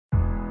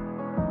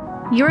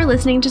You're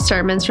listening to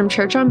sermons from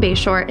Church on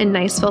Bayshore in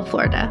Niceville,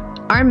 Florida.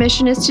 Our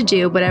mission is to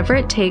do whatever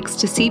it takes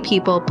to see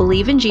people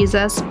believe in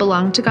Jesus,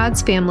 belong to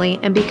God's family,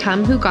 and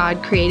become who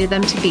God created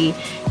them to be,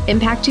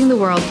 impacting the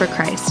world for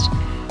Christ.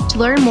 To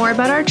learn more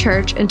about our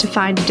church and to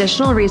find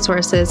additional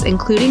resources,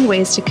 including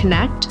ways to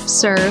connect,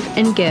 serve,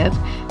 and give,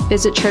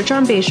 visit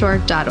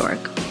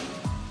churchonbayshore.org.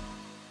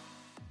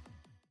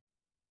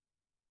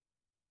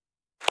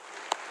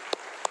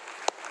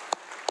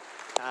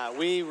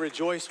 We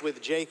rejoice with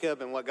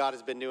Jacob and what God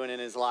has been doing in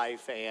his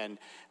life, and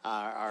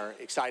are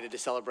excited to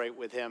celebrate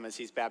with him as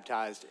he's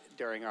baptized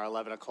during our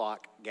 11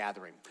 o'clock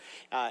gathering.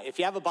 If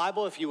you have a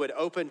Bible, if you would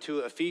open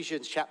to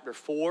Ephesians chapter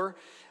 4.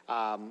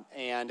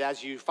 And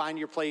as you find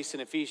your place in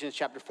Ephesians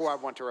chapter 4, I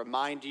want to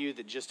remind you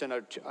that just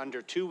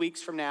under 2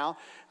 weeks from now,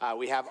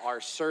 we have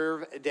our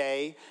Serve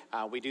Day.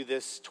 We do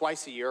this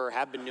twice a year, or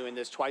have been doing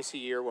this twice a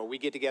year, where we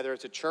get together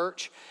as a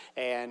church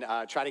and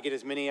try to get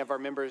as many of our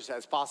members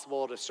as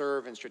possible to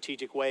serve in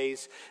strategic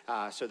ways.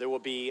 So there will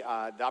be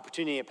the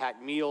opportunity to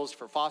pack meals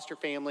for foster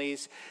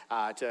families,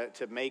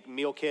 to make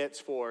meal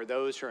kits for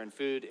those who are in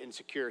food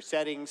insecure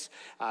settings,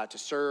 to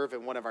serve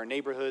in one of our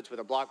neighborhoods with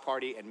a block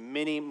party, and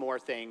many more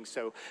things.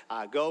 So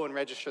go and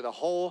register the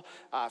whole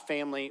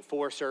family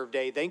for Serve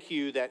Day. Thank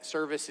you that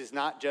service is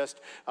not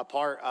just a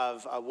part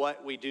of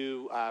what we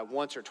do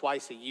once or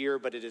twice a year,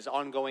 but it is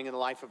ongoing in the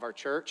life of our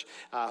church.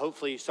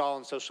 Hopefully you saw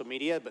on social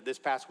media, but this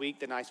past week,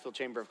 the Niceville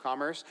Chamber of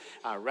Commerce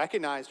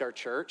recognized our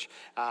church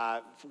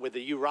with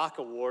the UROC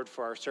Award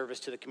for our service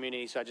to the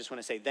community. So I just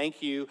want to say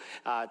thank you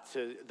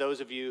to those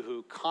of you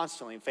who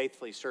constantly and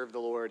faithfully serve the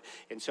Lord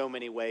in so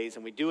many ways.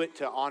 And we do it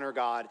to honor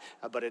God,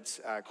 but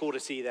it's cool to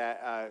see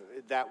that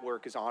that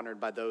work is honored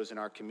by those in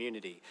our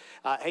community.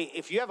 Hey,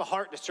 if you have a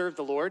heart to serve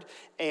the Lord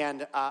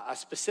and a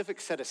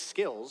specific set of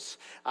skills,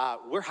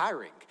 we're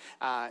hiring.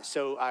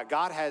 So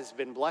God has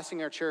been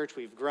blessing our church.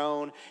 We've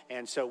grown,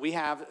 and so we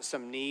have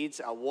some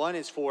needs. One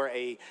is for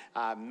a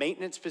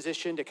maintenance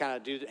position to kind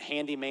of do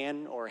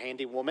handyman or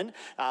handywoman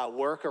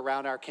work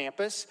around our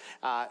campus.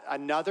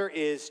 Another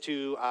is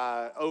to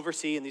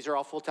oversee, and these are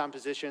all full-time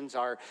positions,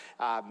 our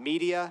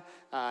media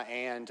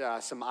and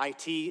some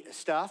IT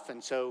stuff.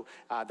 And so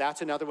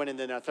that's another one. And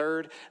then a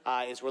third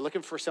is we're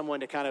looking for someone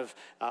to kind of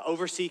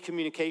oversee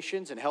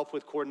communications and help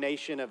with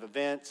coordination of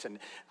events and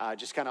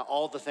just kind of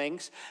all the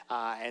things.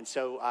 And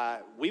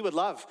so we would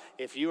love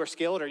if you are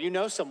skilled, or you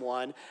know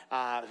someone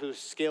who's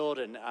skilled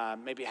and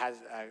maybe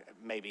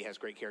has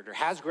great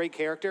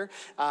character,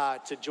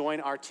 to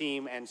join our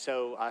team. And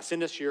so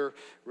send us your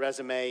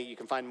resume. You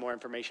can find more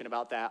information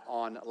about that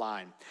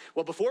online.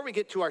 Well, before we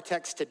get to our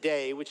text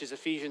today, which is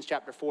Ephesians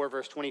chapter 4,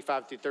 verse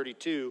 25 through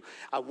 32,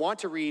 I want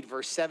to read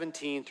verse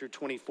 17 through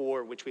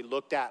 24, which we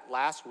looked at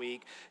last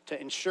week, to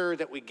ensure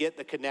that we get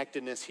the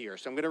connectedness here.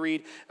 So I'm going to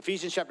read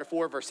Ephesians chapter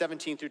 4, verse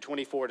 17 through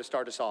 24 to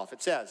start us off.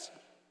 It says,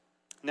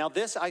 "Now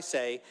this I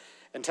say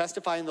and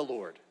testify in the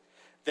Lord,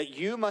 that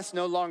you must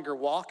no longer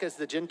walk as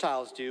the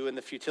Gentiles do in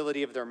the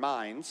futility of their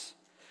minds.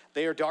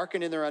 They are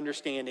darkened in their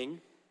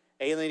understanding,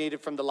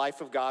 alienated from the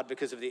life of God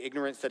because of the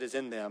ignorance that is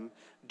in them,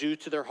 due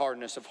to their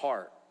hardness of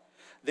heart.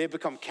 They have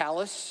become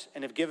callous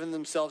and have given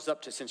themselves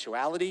up to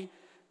sensuality,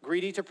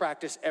 greedy to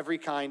practice every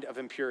kind of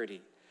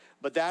impurity.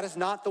 But that is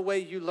not the way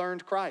you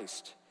learned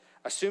Christ,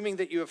 assuming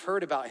that you have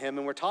heard about him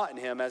and were taught in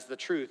him as the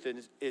truth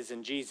is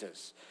in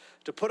Jesus.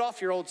 To put off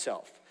your old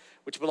self,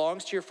 which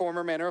belongs to your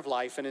former manner of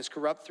life and is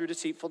corrupt through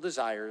deceitful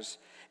desires,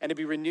 and to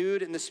be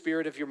renewed in the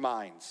spirit of your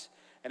minds,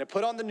 and to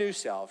put on the new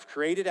self,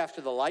 created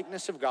after the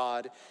likeness of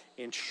God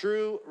in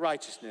true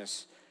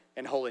righteousness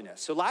and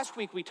holiness." So last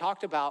week we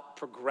talked about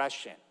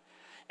progression,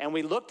 and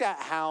we looked at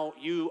how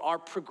you are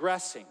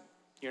progressing.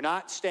 You're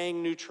not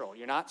staying neutral.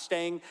 You're not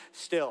staying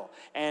still.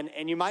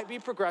 And you might be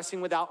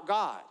progressing without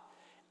God.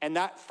 And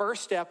that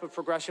first step of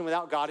progression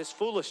without God is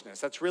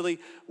foolishness. That's really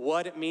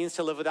what it means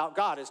to live without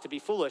God, is to be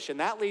foolish. And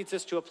that leads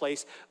us to a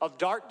place of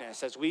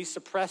darkness as we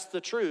suppress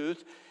the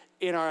truth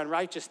in our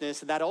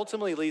unrighteousness. And that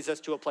ultimately leads us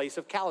to a place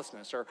of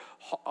callousness or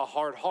a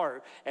hard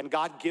heart. And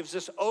God gives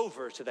us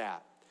over to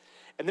that.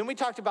 And then we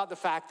talked about the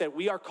fact that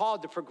we are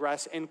called to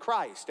progress in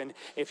Christ. And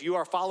if you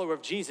are a follower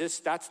of Jesus,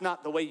 that's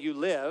not the way you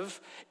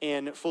live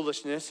in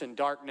foolishness and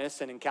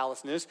darkness and in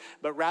callousness,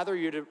 but rather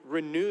you're to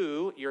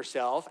renew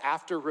yourself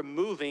after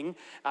removing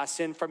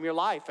sin from your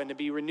life, and to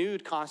be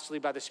renewed constantly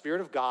by the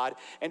Spirit of God,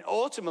 and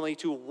ultimately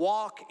to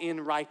walk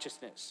in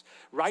righteousness.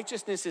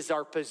 Righteousness is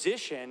our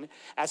position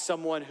as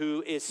someone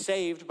who is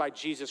saved by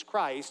Jesus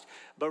Christ,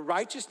 but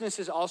righteousness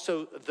is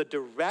also the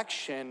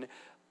direction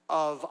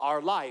of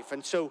our life.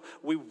 And so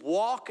we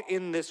walk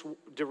in this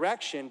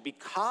direction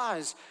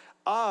because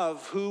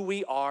of who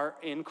we are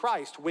in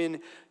Christ.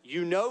 When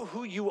you know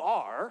who you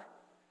are,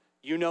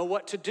 you know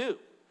what to do.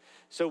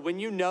 So when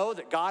you know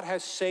that God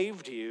has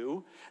saved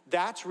you,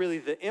 that's really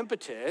the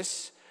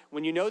impetus.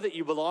 When you know that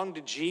you belong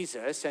to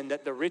Jesus and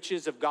that the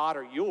riches of God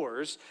are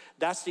yours,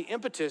 that's the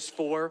impetus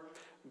for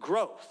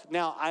growth.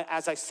 Now,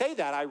 as I say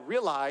that, I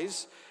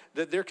realize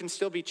that there can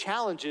still be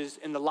challenges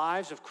in the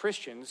lives of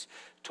Christians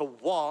to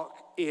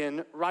walk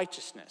in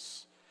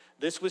righteousness.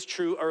 This was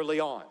true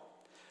early on.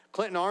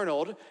 Clinton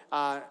Arnold,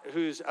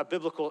 who's a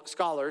biblical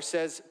scholar,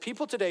 says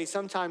people today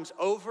sometimes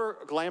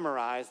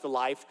over-glamorize the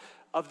life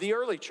of the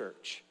early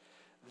church.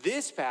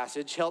 This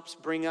passage helps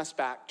bring us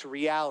back to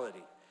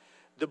reality.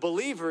 The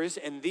believers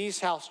in these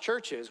house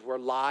churches were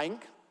lying,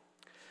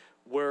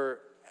 were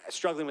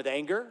struggling with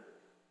anger,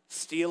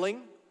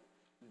 stealing,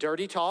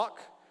 dirty talk,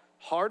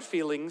 hard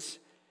feelings,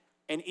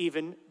 and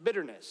even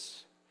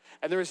bitterness.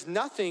 And there is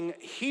nothing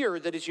here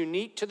that is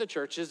unique to the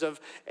churches of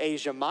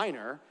Asia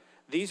Minor.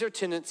 These are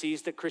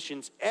tendencies that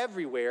Christians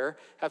everywhere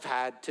have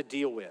had to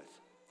deal with.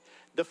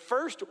 The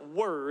first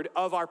word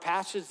of our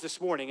passage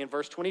this morning in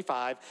verse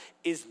 25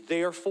 is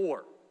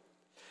therefore.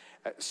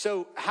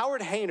 So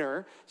Howard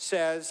Hayner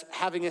says,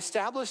 having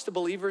established the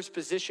believer's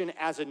position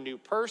as a new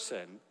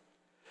person,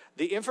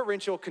 the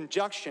inferential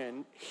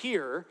conjunction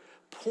here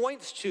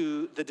points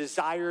to the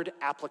desired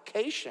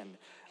application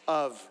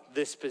of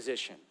this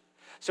position.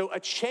 So a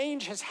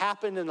change has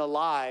happened in the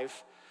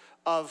life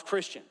of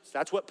Christians.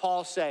 That's what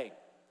Paul's saying.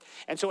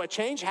 And so a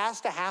change has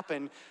to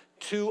happen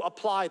to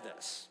apply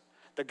this.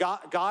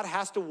 God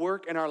has to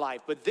work in our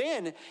life. But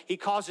then he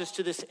calls us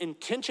to this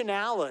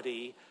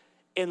intentionality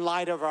in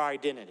light of our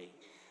identity.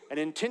 An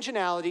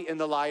intentionality in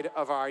the light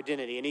of our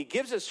identity. And he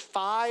gives us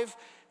 5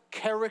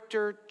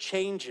 character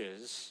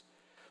changes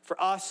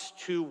for us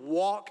to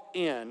walk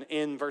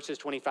in verses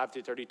 25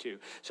 through 32.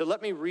 So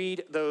let me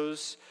read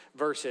those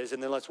verses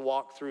and then let's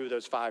walk through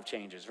those 5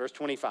 changes. Verse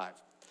 25,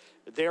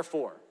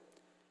 therefore,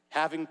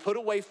 having put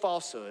away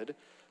falsehood,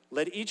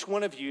 let each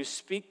one of you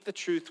speak the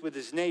truth with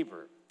his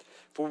neighbor,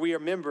 for we are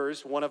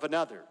members one of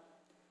another.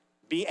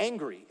 Be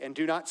angry and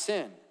do not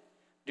sin.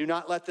 Do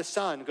not let the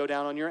sun go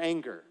down on your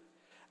anger,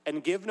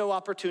 and give no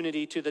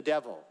opportunity to the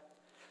devil.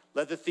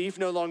 Let the thief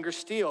no longer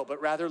steal,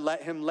 but rather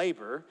let him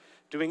labor,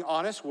 doing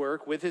honest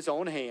work with his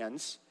own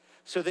hands,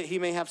 so that he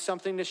may have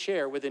something to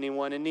share with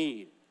anyone in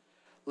need.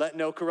 Let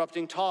no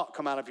corrupting talk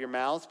come out of your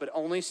mouths, but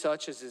only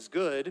such as is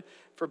good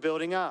for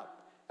building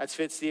up, as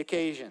fits the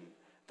occasion,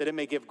 that it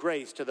may give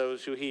grace to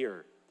those who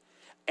hear.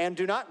 And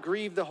do not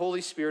grieve the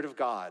Holy Spirit of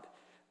God,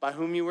 by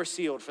whom you were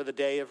sealed for the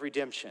day of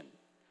redemption.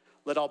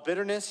 Let all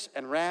bitterness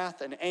and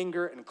wrath and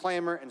anger and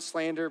clamor and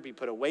slander be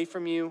put away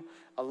from you,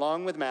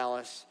 along with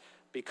malice.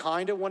 Be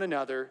kind to one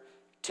another,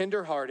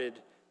 tender-hearted,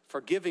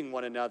 forgiving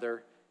one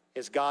another,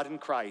 as God in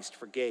Christ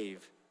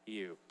forgave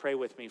you. Pray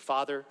with me.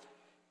 Father,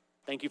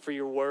 thank you for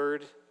your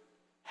word.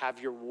 Have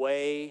your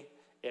way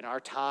in our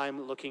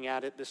time looking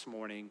at it this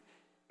morning.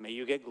 May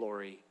you get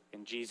glory.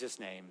 In Jesus'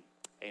 name,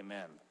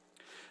 amen.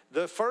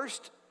 The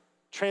first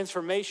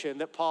transformation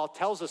that Paul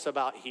tells us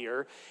about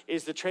here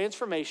is the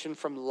transformation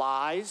from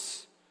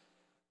lies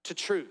to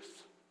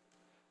truth.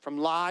 From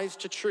lies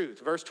to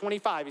truth. Verse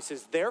 25, he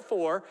says,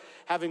 therefore,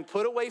 having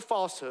put away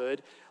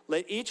falsehood,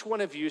 let each one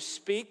of you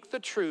speak the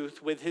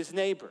truth with his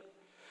neighbor,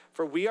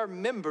 for we are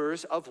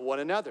members of one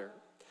another.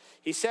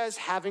 He says,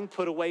 having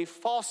put away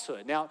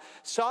falsehood. Now,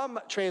 some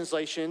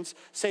translations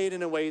say it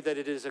in a way that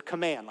it is a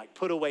command, like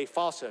put away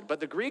falsehood. But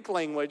the Greek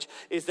language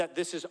is that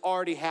this is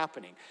already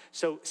happening.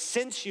 So,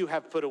 since you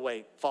have put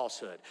away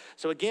falsehood.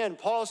 So again,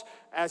 Paul's,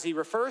 as he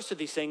refers to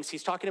these things,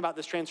 he's talking about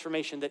this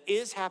transformation that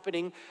is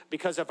happening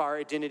because of our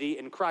identity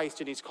in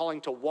Christ. And he's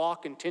calling to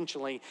walk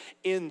intentionally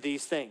in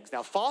these things.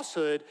 Now,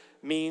 falsehood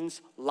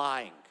means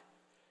lying.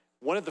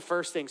 One of the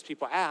first things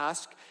people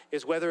ask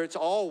is whether it's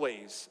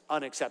always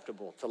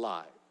unacceptable to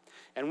lie.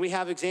 And we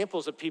have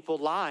examples of people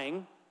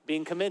lying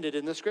being commended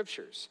in the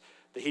scriptures.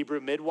 The Hebrew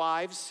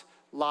midwives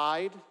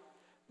lied.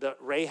 The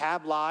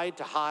Rahab lied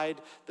to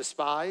hide the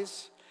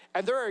spies.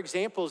 And there are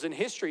examples in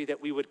history that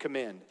we would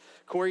commend.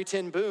 Corrie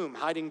ten Boom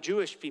hiding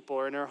Jewish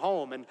people in her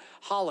home in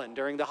Holland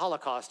during the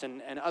Holocaust,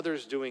 and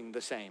others doing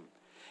the same.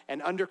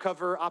 And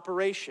undercover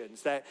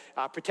operations that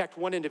protect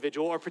one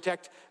individual or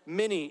protect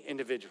many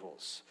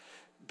individuals.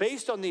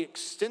 Based on the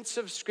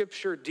extensive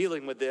scripture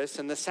dealing with this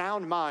and the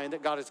sound mind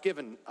that God has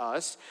given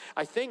us,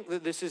 I think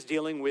that this is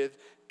dealing with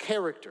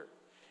character.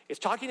 It's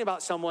talking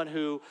about someone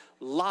who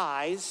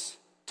lies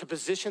to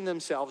position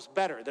themselves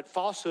better, that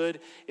falsehood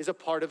is a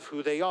part of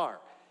who they are.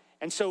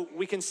 And so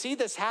we can see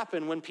this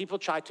happen when people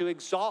try to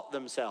exalt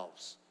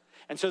themselves.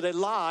 And so they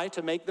lie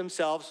to make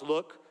themselves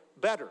look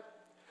better.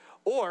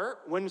 Or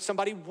when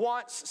somebody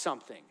wants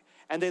something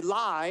and they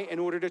lie in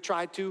order to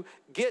try to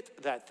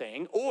get that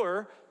thing.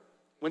 Or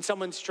when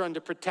someone's trying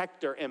to protect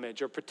their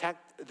image or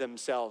protect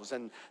themselves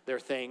and their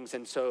things,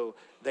 and so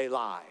they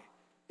lie.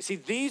 You see,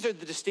 these are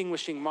the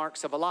distinguishing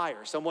marks of a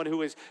liar. Someone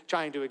who is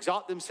trying to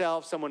exalt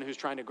themselves, someone who's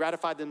trying to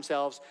gratify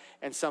themselves,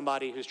 and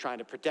somebody who's trying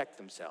to protect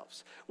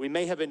themselves. We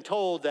may have been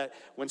told that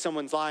when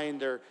someone's lying,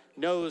 their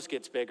nose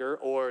gets bigger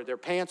or their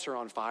pants are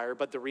on fire,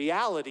 but the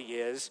reality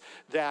is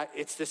that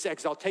it's this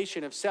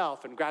exaltation of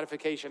self and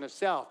gratification of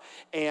self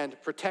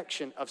and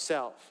protection of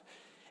self.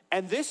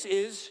 And this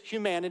is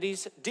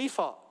humanity's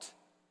default,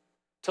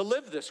 to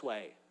live this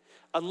way,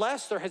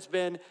 unless there has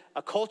been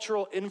a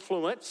cultural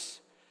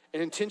influence,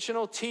 an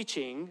intentional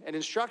teaching and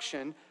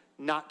instruction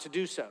not to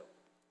do so.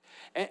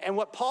 And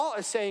what Paul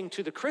is saying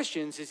to the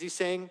Christians is he's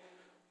saying,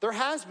 there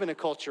has been a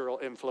cultural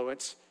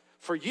influence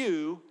for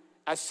you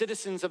as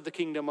citizens of the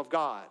kingdom of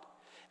God,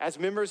 as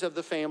members of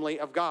the family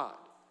of God.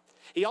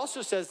 He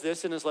also says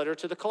this in his letter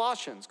to the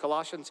Colossians.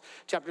 Colossians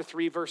chapter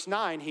 3, verse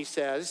 9, he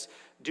says,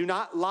 "Do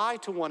not lie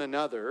to one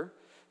another,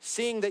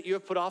 seeing that you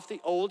have put off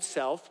the old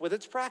self with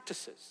its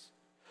practices."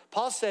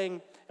 Paul's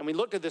saying, and we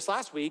looked at this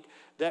last week,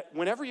 that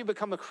whenever you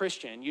become a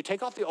Christian, you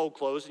take off the old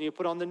clothes and you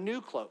put on the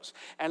new clothes.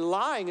 And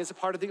lying is a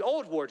part of the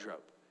old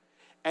wardrobe.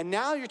 And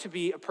now you're to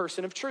be a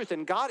person of truth.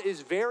 And God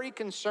is very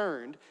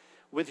concerned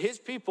with his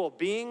people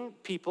being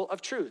people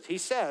of truth. He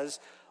says,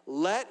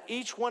 "Let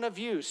each one of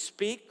you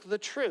speak the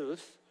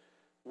truth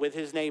with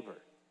his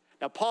neighbor."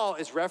 Now, Paul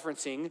is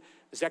referencing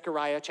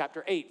Zechariah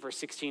chapter 8, verse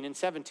 16 and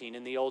 17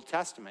 in the Old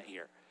Testament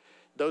here.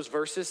 Those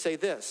verses say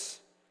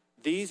this: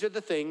 "These are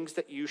the things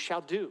that you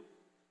shall do.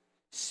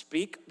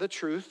 Speak the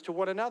truth to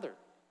one another.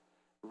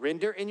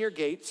 Render in your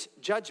gates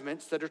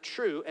judgments that are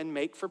true and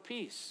make for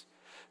peace.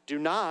 Do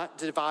not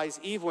devise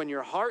evil in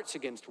your hearts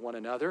against one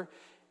another,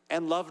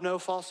 and love no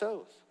false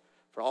oath.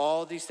 For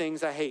all these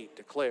things I hate,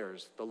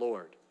 declares the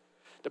Lord."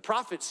 The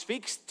prophet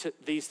speaks to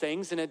these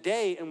things in a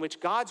day in which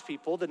God's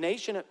people, the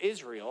nation of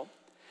Israel,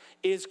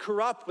 is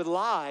corrupt with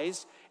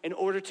lies in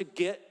order to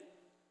get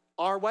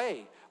our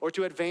way or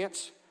to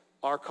advance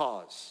our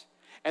cause.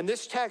 And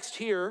this text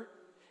here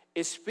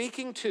is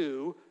speaking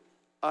to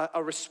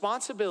a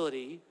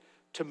responsibility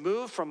to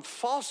move from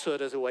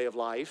falsehood as a way of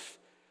life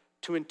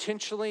to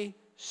intentionally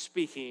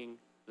speaking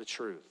the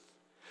truth.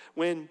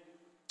 When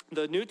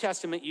the New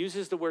Testament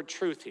uses the word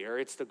truth here,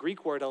 it's the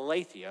Greek word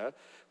aletheia,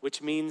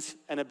 which means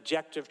an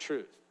objective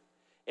truth.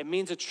 It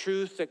means a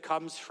truth that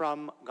comes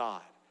from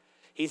God.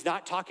 He's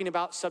not talking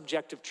about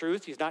subjective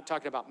truth. He's not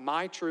talking about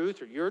my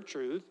truth or your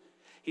truth.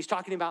 He's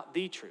talking about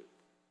the truth.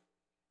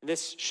 And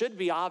this should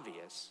be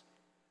obvious,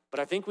 but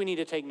I think we need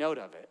to take note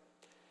of it.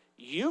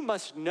 You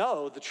must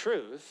know the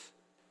truth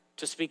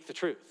to speak the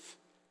truth.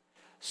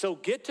 So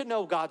get to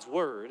know God's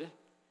word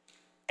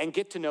and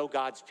get to know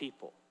God's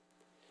people.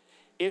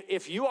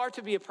 If you are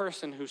to be a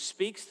person who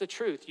speaks the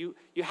truth, you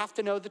have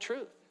to know the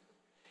truth.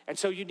 And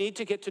so you need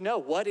to get to know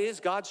what is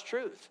God's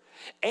truth.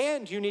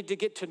 And you need to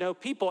get to know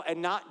people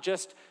and not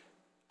just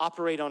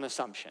operate on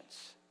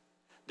assumptions.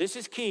 This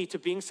is key to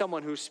being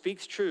someone who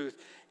speaks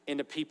truth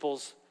into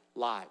people's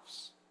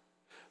lives.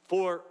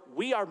 For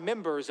we are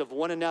members of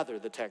one another,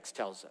 the text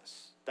tells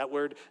us. That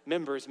word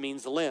members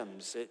means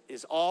limbs. It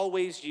is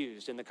always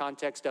used in the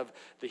context of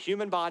the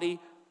human body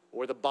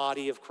or the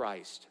body of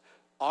Christ.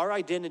 Our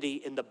identity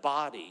in the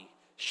body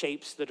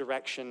shapes the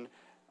direction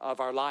of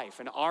our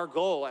life. And our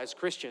goal as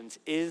Christians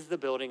is the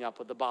building up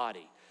of the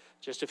body.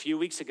 Just a few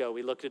weeks ago,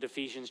 we looked at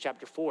Ephesians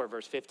chapter 4,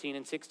 verse 15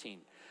 and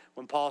 16,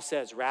 when Paul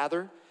says,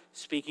 "Rather,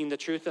 speaking the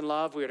truth in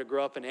love, we are to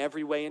grow up in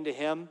every way into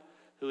him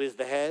who is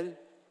the head,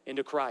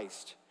 into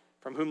Christ,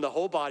 from whom the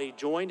whole body,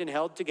 joined and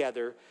held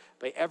together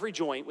by every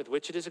joint with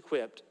which it is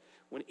equipped,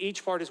 when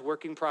each part is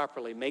working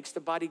properly, makes the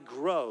body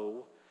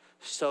grow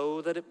so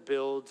that it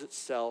builds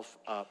itself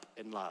up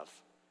in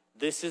love."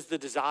 This is the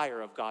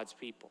desire of God's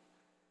people,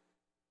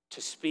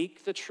 to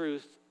speak the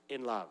truth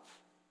in love.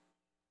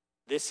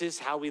 This is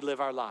how we live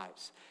our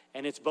lives.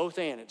 And it's both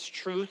and. It's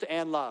truth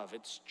and love.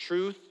 It's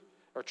truth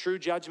or true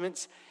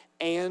judgments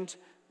and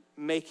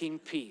making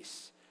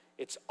peace.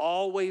 It's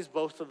always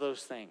both of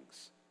those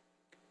things.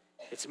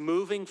 It's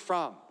moving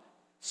from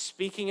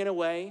speaking in a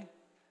way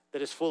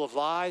that is full of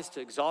lies to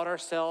exalt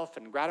ourselves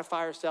and gratify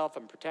ourselves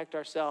and protect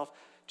ourselves,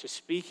 to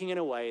speaking in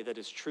a way that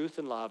is truth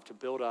and love to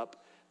build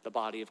up the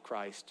body of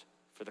Christ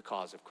for the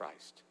cause of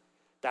Christ.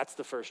 That's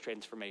the first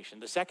transformation.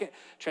 The second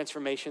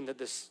transformation that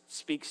this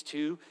speaks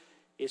to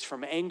is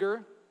from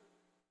anger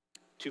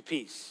to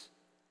peace.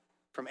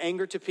 From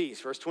anger to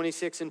peace. Verse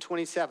 26 and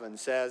 27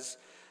 says,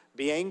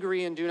 "Be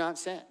angry and do not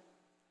sin.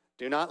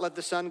 Do not let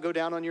the sun go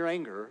down on your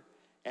anger,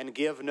 and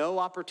give no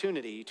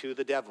opportunity to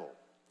the devil."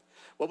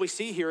 What we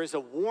see here is a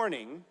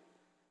warning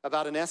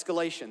about an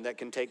escalation that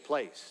can take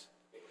place.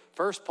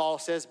 First, Paul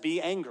says,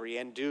 "Be angry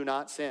and do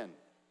not sin."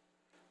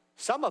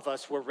 Some of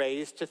us were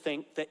raised to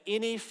think that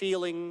any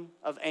feeling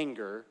of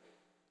anger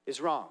is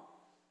wrong,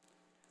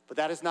 but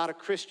that is not a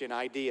Christian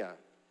idea.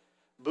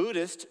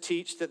 Buddhists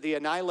teach that the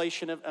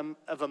annihilation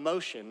of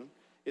emotion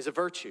is a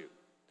virtue.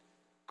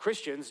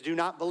 Christians do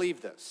not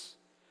believe this.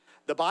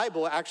 The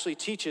Bible actually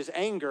teaches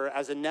anger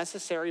as a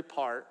necessary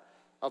part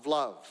of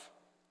love.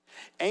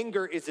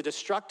 Anger is a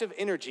destructive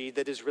energy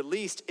that is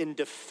released in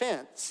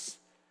defense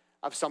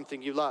of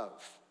something you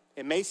love.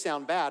 It may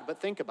sound bad,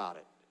 but think about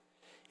it.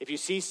 If you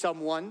see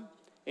someone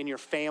in your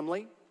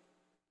family,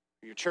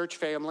 your church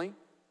family,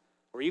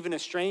 or even a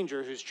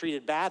stranger who's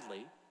treated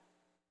badly,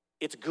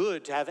 it's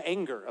good to have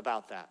anger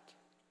about that.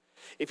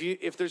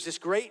 If there's this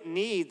great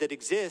need that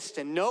exists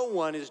and no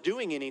one is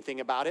doing anything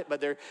about it,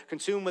 but they're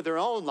consumed with their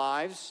own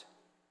lives,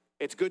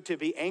 it's good to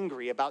be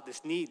angry about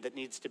this need that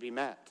needs to be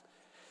met.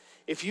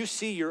 If you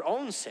see your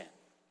own sin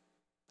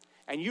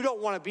and you don't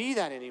want to be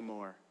that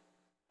anymore,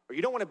 or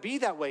you don't want to be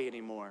that way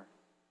anymore,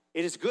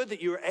 it is good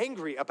that you are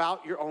angry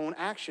about your own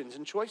actions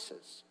and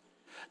choices.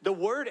 The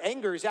word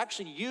anger is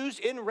actually used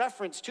in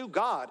reference to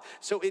God,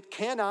 so it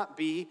cannot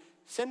be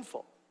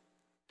sinful.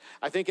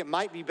 I think it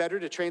might be better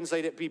to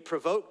translate it, be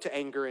provoked to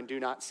anger and do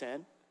not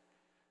sin.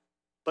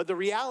 But the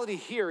reality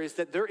here is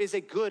that there is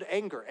a good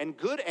anger, and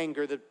good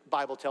anger, the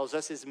Bible tells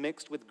us, is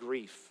mixed with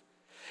grief.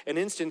 An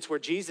instance where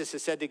Jesus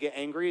is said to get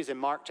angry is in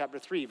Mark chapter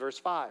 3, verse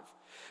 5.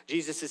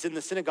 Jesus is in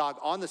the synagogue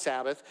on the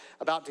Sabbath,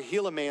 about to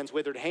heal a man's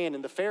withered hand,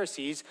 and the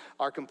Pharisees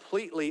are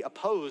completely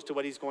opposed to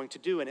what he's going to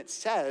do. And it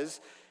says,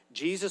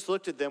 Jesus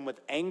looked at them with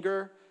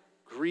anger,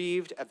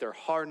 grieved at their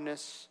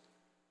hardness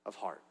of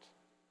heart.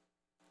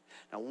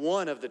 Now,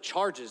 one of the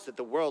charges that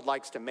the world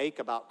likes to make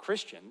about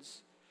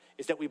Christians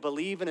is that we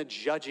believe in a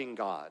judging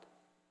God,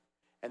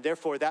 and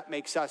therefore that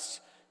makes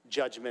us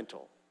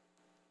judgmental.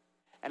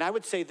 And I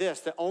would say this,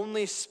 that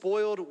only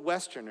spoiled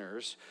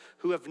Westerners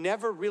who have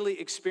never really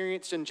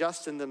experienced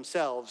injustice in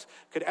themselves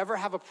could ever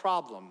have a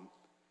problem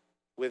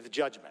with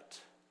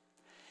judgment.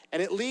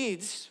 And it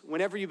leads,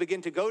 whenever you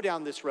begin to go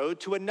down this road,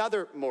 to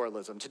another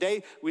moralism.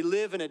 Today, we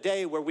live in a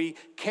day where we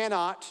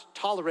cannot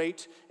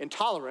tolerate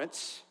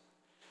intolerance,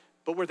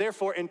 but we're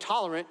therefore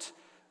intolerant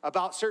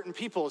about certain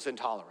people's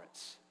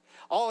intolerance.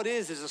 All it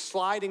is a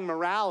sliding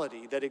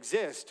morality that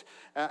exists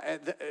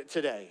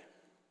today.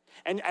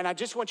 And I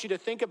just want you to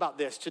think about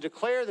this. To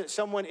declare that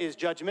someone is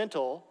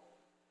judgmental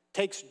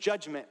takes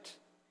judgment.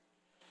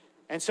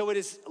 And so it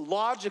is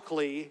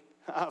logically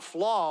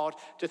flawed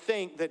to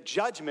think that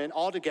judgment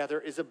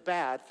altogether is a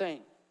bad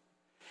thing.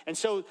 And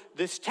so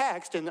this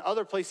text and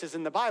other places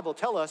in the Bible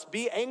tell us,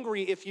 be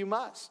angry if you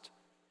must.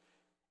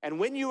 And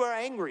when you are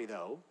angry,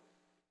 though,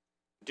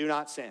 do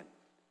not sin.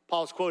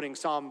 Paul's quoting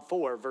Psalm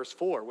 4, verse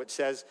 4, which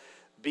says,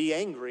 be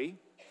angry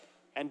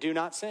and do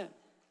not sin.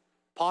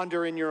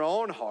 Ponder in your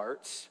own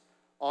hearts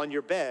on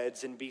your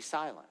beds and be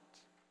silent.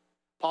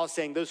 Paul's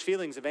saying those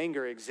feelings of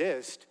anger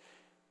exist,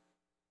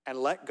 and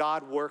let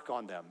God work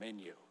on them in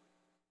you.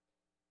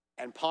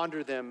 And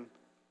ponder them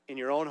in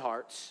your own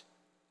hearts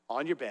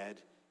on your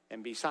bed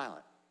and be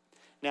silent.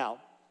 Now,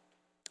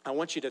 I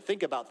want you to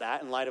think about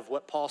that in light of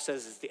what Paul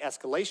says is the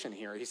escalation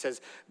here. He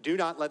says, do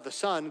not let the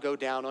sun go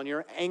down on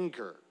your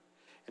anger.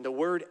 And the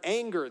word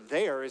anger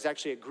there is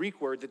actually a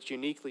Greek word that's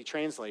uniquely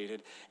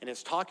translated, and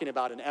it's talking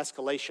about an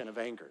escalation of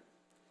anger.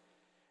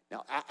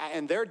 Now,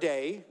 in their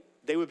day,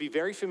 they would be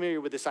very familiar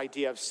with this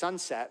idea of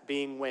sunset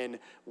being when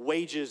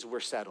wages were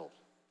settled.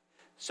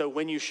 So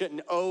when you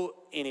shouldn't owe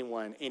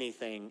anyone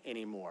anything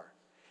anymore.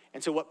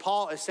 And so what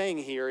Paul is saying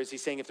here is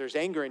he's saying if there's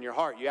anger in your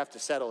heart, you have to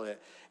settle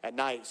it at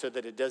night so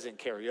that it doesn't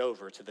carry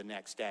over to the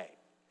next day.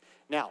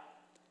 Now,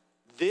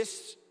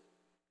 this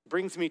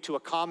brings me to a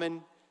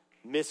common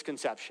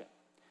misconception.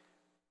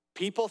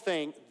 People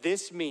think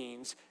this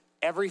means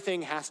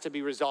everything has to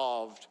be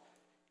resolved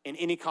in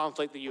any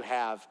conflict that you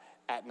have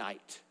at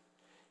night.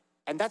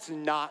 And that's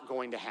not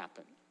going to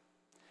happen.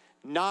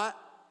 Not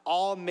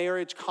all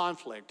marriage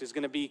conflict is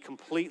going to be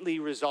completely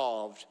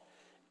resolved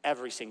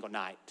every single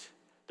night.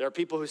 There are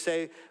people who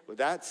say, well,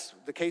 that's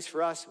the case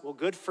for us. Well,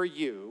 good for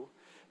you,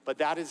 but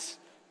that is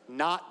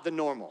not the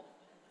normal.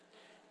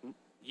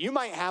 You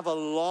might have a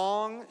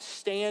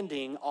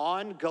long-standing,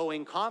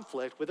 ongoing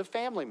conflict with a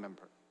family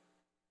member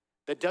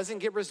that doesn't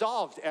get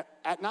resolved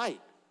at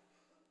night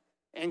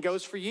and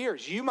goes for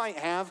years. You might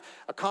have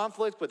a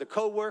conflict with a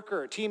coworker,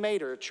 or a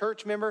teammate, or a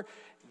church member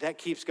that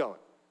keeps going.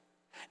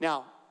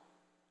 Now,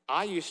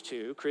 I used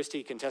to,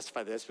 Christy can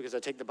testify to this because I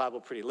take the Bible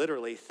pretty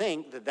literally,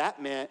 think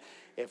that meant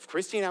if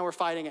Christy and I were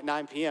fighting at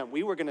 9 p.m.,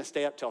 we were going to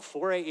stay up till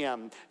 4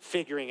 a.m.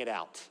 figuring it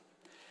out.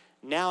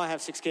 Now I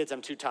have 6 kids,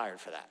 I'm too tired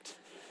for that.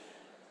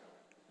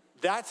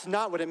 That's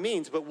not what it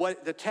means, but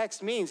what the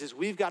text means is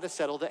we've got to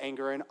settle the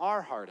anger in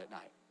our heart at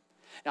night.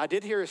 Now, I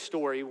did hear a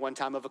story one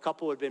time of a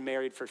couple who had been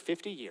married for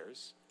 50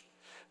 years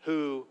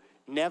who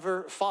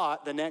never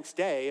fought the next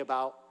day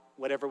about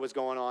whatever was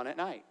going on at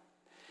night.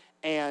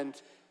 And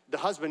the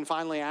husband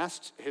finally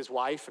asked his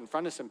wife in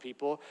front of some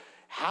people,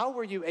 how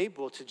were you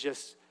able to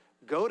just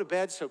go to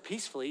bed so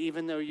peacefully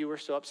even though you were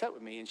so upset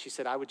with me? And she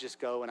said, I would just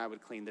go and I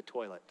would clean the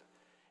toilet.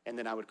 And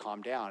then I would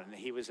calm down. And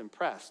he was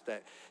impressed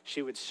that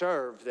she would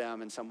serve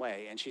them in some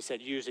way. And she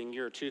said, using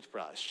your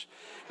toothbrush.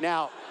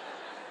 Now,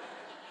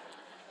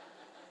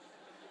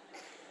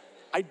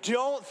 I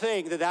don't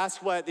think that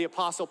that's what the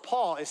Apostle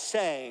Paul is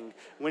saying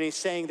when he's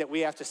saying that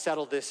we have to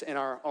settle this in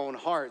our own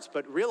hearts.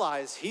 But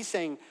realize he's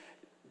saying,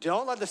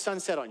 don't let the sun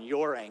set on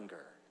your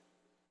anger.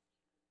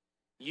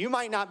 You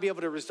might not be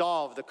able to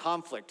resolve the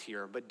conflict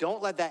here, but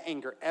don't let that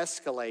anger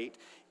escalate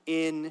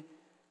in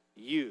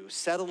you.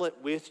 Settle it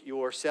with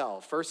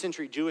yourself. First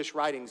century Jewish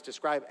writings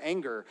describe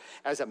anger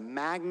as a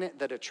magnet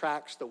that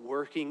attracts the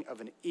working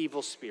of an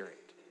evil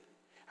spirit.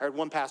 I heard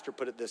one pastor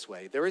put it this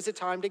way: there is a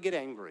time to get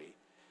angry,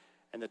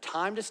 and the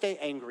time to stay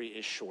angry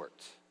is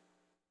short.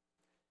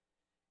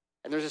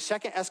 And there's a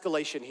second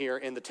escalation here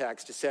in the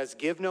text. It says,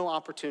 give no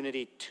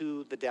opportunity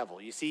to the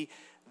devil. You see,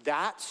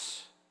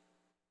 that's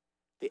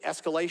the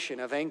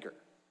escalation of anger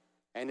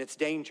and its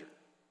danger.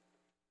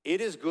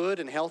 It is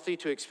good and healthy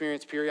to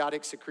experience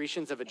periodic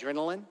secretions of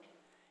adrenaline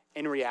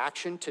in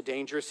reaction to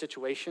dangerous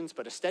situations,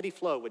 but a steady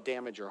flow would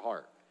damage your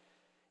heart.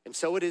 And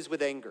so it is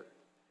with anger.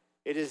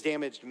 It has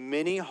damaged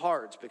many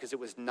hearts because it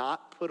was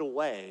not put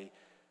away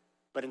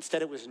but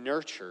instead it was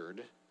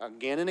nurtured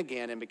again and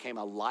again and became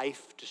a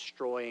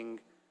life-destroying,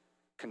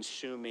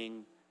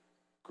 consuming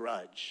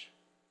grudge.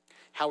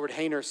 Howard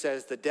Hayner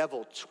says the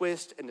devil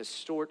twists and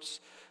distorts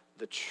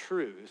the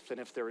truth, and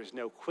if there is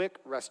no quick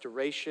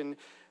restoration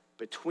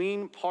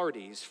between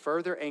parties,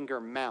 further anger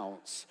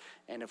mounts,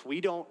 and if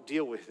we don't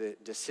deal with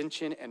it,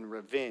 dissension and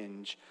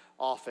revenge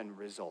often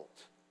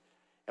result.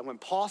 And when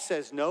Paul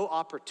says no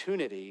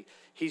opportunity,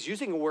 he's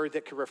using a word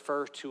that could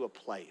refer to a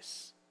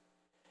place.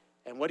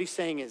 And what he's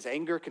saying is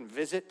anger can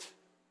visit,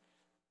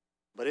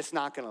 but it's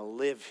not going to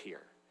live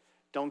here.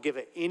 Don't give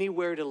it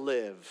anywhere to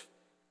live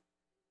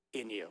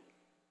in you.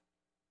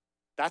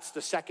 That's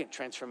the second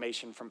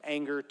transformation, from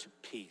anger to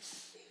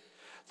peace.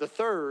 The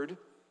third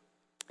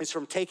is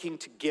from taking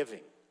to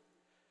giving.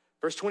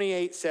 Verse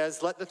 28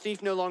 says, let the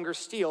thief no longer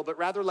steal, but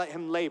rather let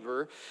him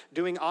labor,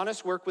 doing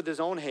honest work with his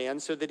own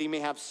hands, so that he may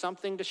have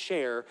something to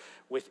share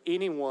with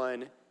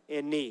anyone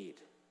in need.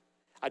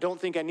 I don't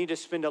think I need to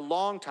spend a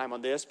long time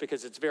on this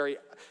because it's very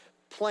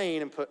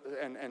plain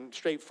and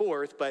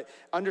straightforward, but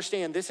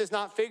understand this is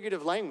not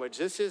figurative language.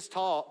 This is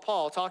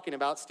Paul talking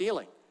about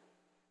stealing.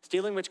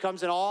 Stealing which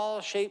comes in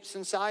all shapes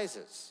and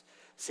sizes.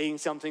 Seeing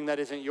something that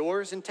isn't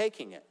yours and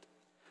taking it.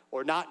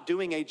 Or not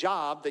doing a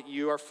job that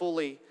you are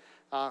fully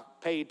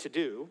paid to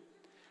do.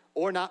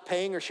 Or not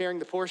paying or sharing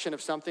the portion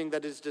of something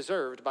that is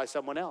deserved by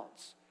someone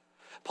else.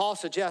 Paul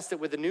suggests that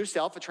with the new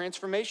self, a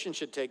transformation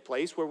should take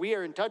place where we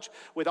are in touch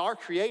with our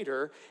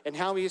Creator and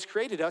how He has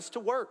created us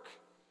to work.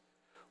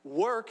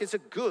 Work is a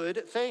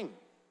good thing.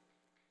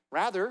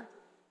 Rather,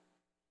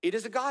 it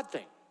is a God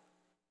thing.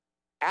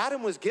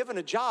 Adam was given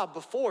a job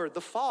before the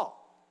fall.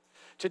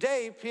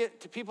 Today,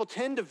 people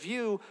tend to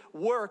view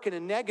work in a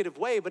negative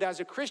way, but as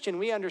a Christian,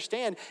 we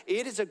understand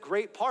it is a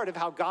great part of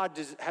how God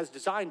has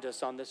designed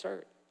us on this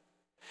earth.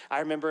 I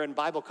remember in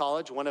Bible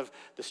college, one of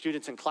the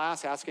students in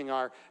class asking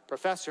our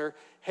professor,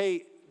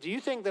 hey, do you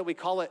think that we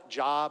call it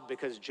job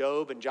because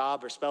Job and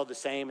job are spelled the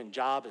same and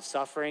job is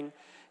suffering?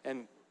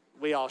 And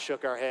we all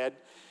shook our head.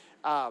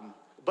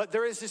 But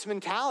there is this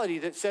mentality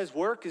that says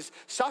work is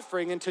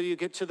suffering until you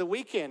get to the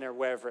weekend or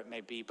wherever it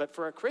may be. But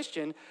for a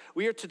Christian,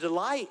 we are to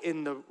delight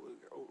in the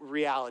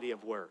reality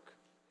of work.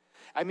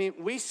 I mean,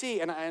 we see,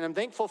 and I'm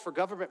thankful for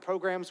government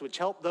programs which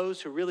help those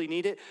who really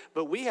need it,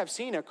 but we have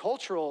seen a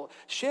cultural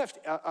shift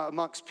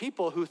amongst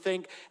people who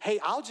think, hey,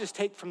 I'll just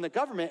take from the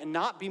government and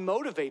not be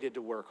motivated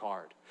to work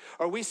hard.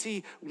 Or we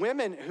see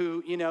women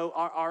who,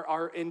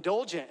 are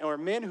indulgent, or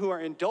men who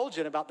are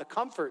indulgent about the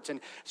comforts and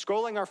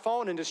scrolling our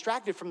phone and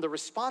distracted from the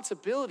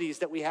responsibilities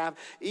that we have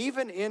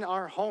even in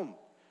our home.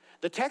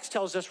 The text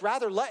tells us,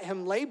 rather let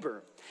him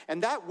labor.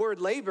 And that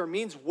word labor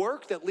means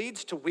work that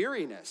leads to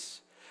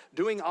weariness.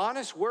 Doing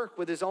honest work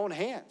with his own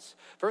hands.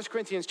 1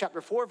 Corinthians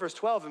chapter 4, verse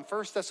 12, and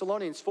 1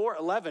 Thessalonians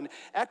 4:11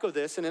 echo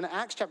this. And in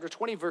Acts chapter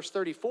 20, verse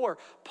 34,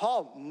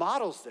 Paul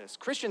models this.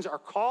 Christians are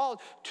called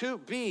to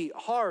be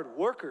hard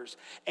workers.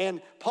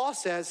 And Paul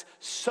says,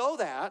 so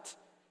that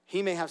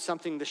he may have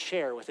something to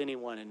share with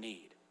anyone in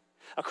need.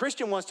 A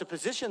Christian wants to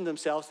position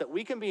themselves that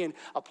we can be in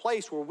a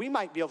place where we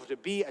might be able to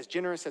be as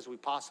generous as we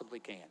possibly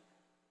can.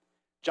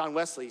 John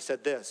Wesley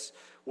said this,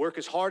 work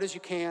as hard as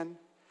you can,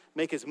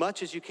 make as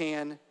much as you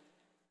can,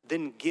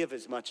 then give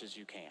as much as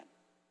you can.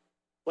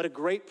 What a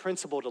great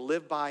principle to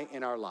live by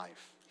in our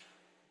life.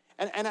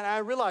 And I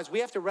realize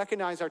we have to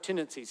recognize our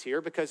tendencies here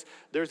because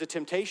there's a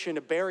temptation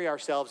to bury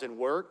ourselves in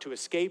work, to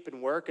escape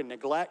in work and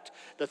neglect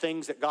the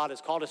things that God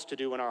has called us to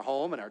do in our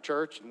home and our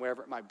church and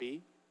wherever it might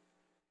be.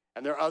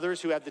 And there are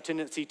others who have the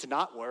tendency to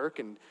not work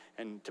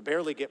and to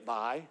barely get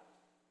by.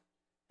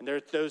 And there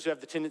are those who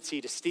have the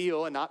tendency to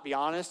steal and not be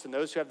honest, and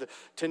those who have the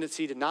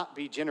tendency to not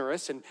be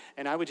generous. And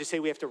I would just say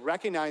we have to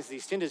recognize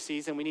these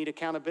tendencies, and we need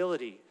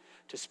accountability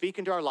to speak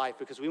into our life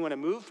because we want to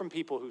move from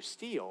people who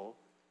steal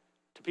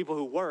to people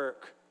who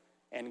work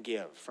and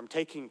give, from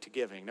taking to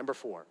giving. Number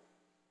 4,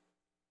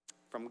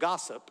 from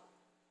gossip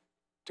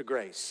to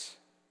grace.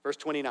 Verse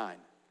 29,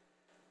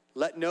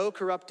 let no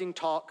corrupting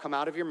talk come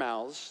out of your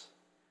mouths,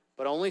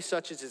 but only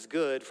such as is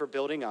good for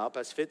building up,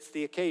 as fits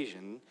the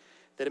occasion,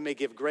 that it may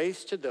give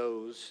grace to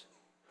those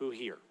who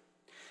hear.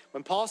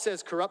 When Paul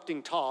says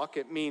corrupting talk,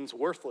 it means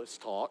worthless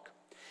talk.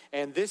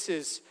 And this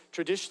is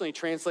traditionally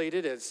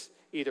translated as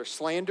either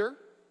slander,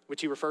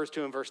 which he refers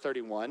to in verse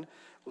 31,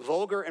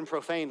 vulgar and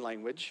profane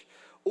language,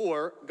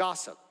 or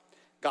gossip.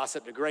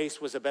 Gossip to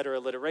grace was a better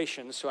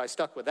alliteration, so I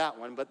stuck with that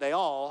one, but they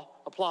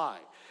all apply.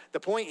 The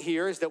point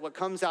here is that what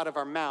comes out of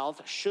our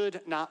mouth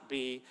should not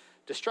be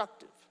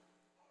destructive.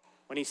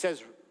 When he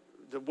says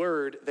the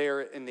word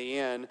there in the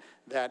end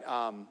that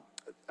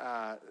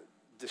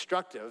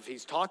destructive,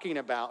 he's talking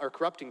about, or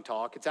corrupting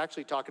talk, it's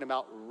actually talking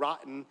about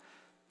rotten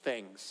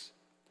things.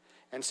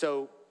 And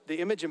so the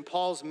image in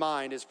Paul's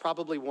mind is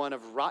probably one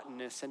of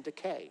rottenness and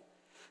decay,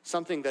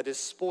 something that is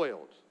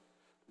spoiled.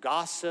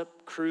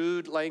 Gossip,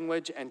 crude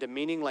language, and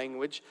demeaning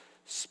language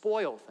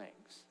spoil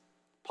things.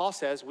 Paul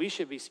says we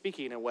should be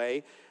speaking in a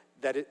way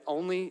that it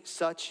only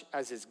such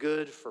as is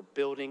good for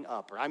building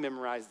up. Or I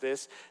memorized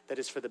this, that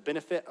is for the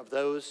benefit of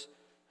those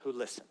who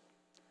listen.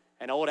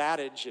 An old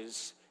adage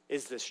is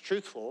this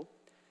truthful?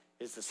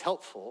 Is this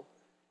helpful?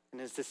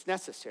 And is this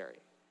necessary?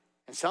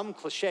 And some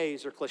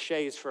cliches are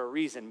cliches for a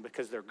reason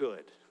because they're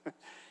good.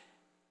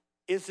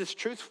 Is this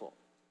truthful?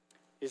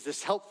 Is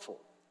this helpful?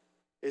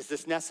 Is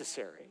this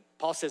necessary?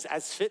 Paul says,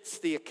 as fits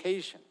the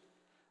occasion,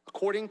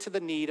 according to the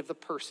need of the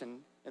person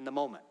in the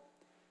moment.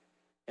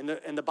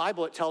 In the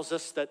Bible, it tells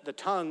us that the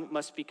tongue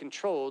must be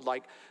controlled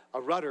like a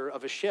rudder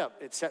of a ship.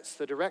 It sets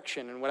the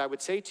direction. And what I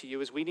would say to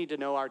you is we need to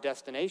know our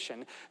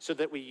destination so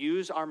that we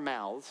use our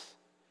mouths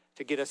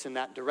to get us in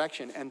that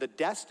direction. And the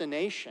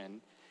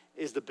destination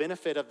is the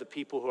benefit of the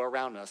people who are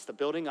around us, the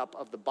building up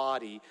of the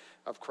body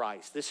of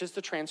Christ. This is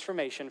the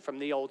transformation from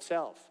the old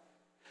self,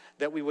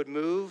 that we would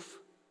move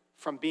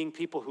from being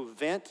people who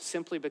vent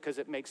simply because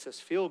it makes us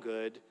feel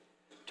good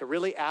to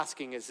really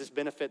asking, does this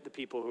benefit the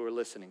people who are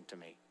listening to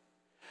me?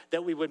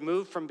 That we would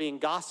move from being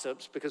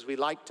gossips because we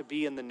like to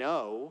be in the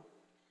know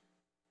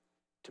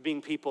to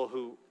being people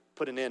who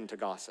put an end to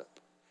gossip.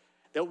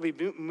 That we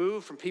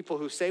move from people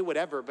who say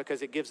whatever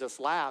because it gives us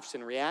laughs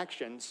and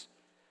reactions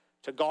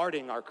to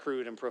guarding our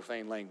crude and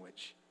profane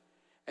language.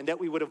 And that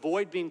we would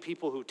avoid being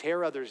people who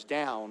tear others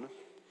down,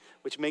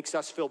 which makes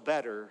us feel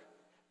better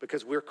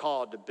because we're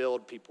called to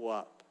build people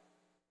up.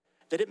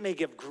 That it may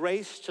give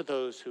grace to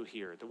those who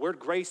hear. The word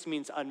grace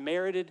means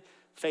unmerited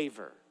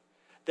favor.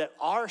 That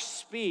our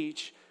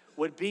speech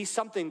would be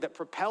something that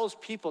propels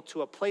people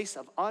to a place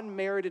of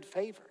unmerited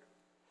favor.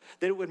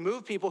 That it would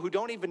move people who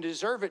don't even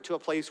deserve it to a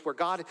place where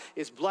God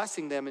is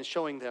blessing them and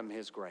showing them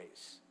his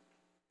grace.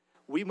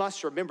 We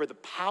must remember the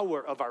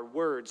power of our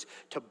words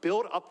to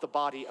build up the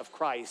body of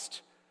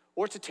Christ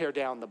or to tear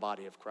down the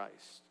body of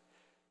Christ.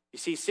 You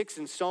see, sticks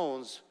and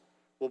stones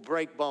will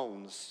break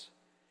bones,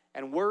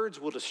 and words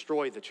will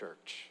destroy the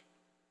church.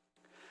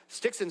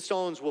 Sticks and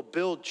stones will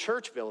build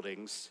church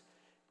buildings,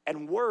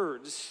 and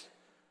words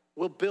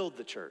will build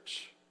the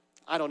church.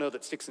 I don't know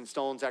that sticks and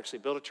stones actually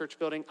build a church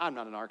building. I'm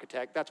not an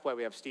architect. That's why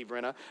we have Steve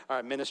Renna, our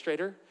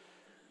administrator.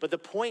 But the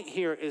point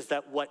here is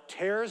that what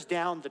tears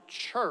down the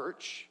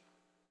church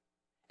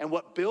and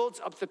what builds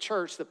up the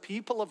church, the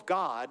people of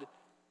God,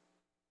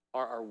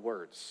 are our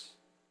words.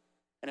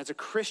 And as a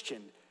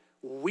Christian,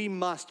 we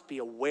must be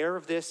aware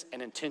of this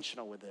and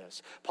intentional with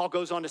this. Paul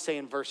goes on to say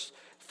in verse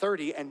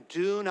 30, and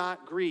do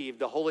not grieve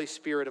the Holy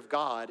Spirit of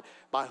God,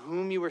 by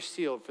whom you were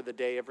sealed for the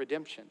day of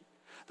redemption.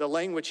 The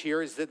language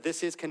here is that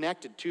this is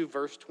connected to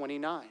verse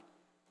 29.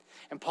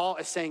 And Paul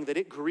is saying that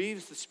it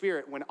grieves the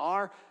Spirit when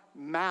our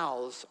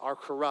mouths are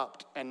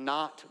corrupt and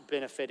not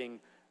benefiting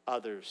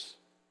others.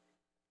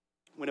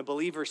 When a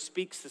believer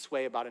speaks this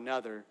way about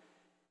another,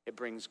 it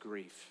brings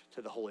grief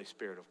to the Holy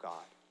Spirit of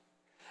God.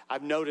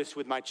 I've noticed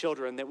with my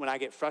children that when I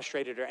get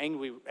frustrated or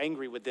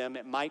angry with them,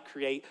 it might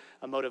create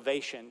a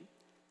motivation.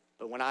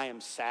 But when I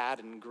am sad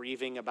and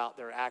grieving about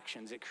their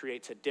actions, it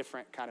creates a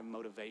different kind of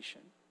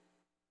motivation.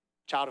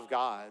 Child of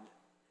God,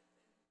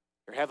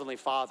 your Heavenly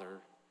Father,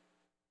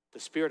 the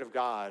Spirit of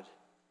God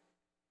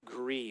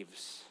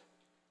grieves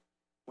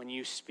when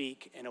you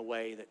speak in a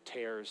way that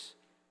tears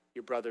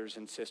your brothers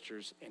and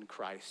sisters in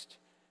Christ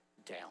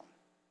down.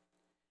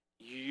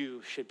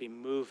 You should be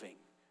moving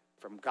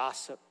from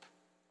gossip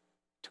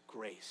to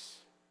grace.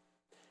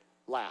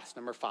 Last,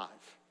 number 5.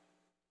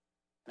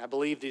 And I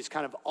believe these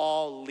kind of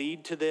all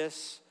lead to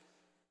this,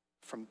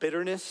 from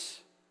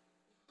bitterness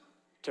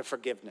to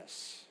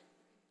forgiveness.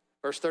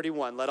 Verse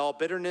 31, let all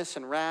bitterness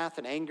and wrath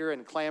and anger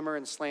and clamor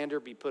and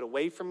slander be put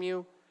away from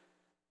you,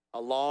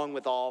 along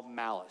with all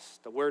malice.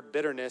 The word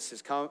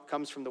bitterness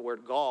comes from the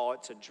word gall.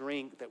 It's a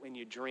drink that when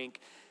you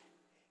drink,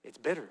 it's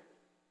bitter.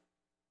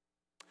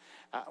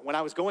 When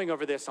I was going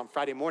over this on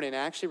Friday morning, I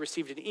actually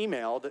received an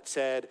email that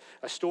said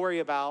a story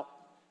about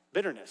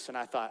bitterness. And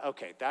I thought,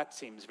 okay, that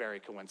seems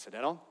very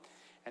coincidental.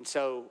 And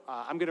so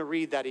I'm going to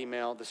read that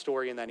email, the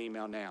story in that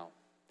email now.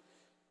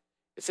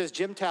 It says,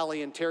 Jim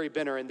Talley and Terry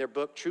Benner in their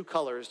book, True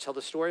Colors, tell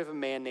the story of a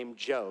man named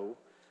Joe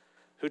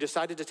who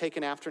decided to take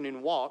an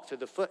afternoon walk through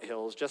the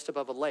foothills just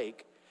above a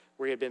lake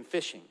where he had been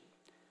fishing.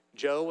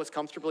 Joe was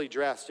comfortably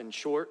dressed in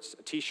shorts,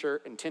 a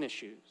t-shirt, and tennis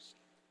shoes.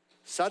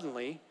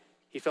 Suddenly,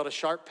 he felt a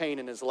sharp pain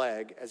in his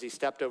leg as he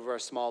stepped over a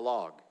small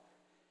log.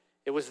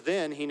 It was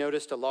then he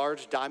noticed a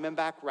large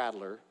diamondback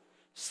rattler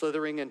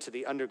slithering into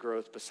the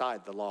undergrowth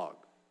beside the log.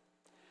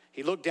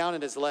 He looked down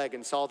at his leg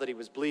and saw that he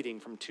was bleeding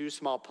from 2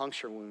 small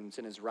puncture wounds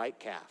in his right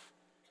calf.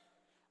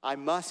 I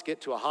must get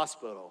to a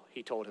hospital,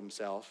 he told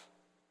himself.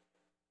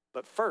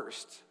 But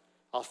first,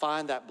 I'll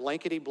find that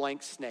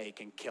blankety-blank snake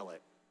and kill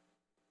it.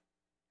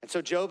 And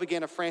so Joe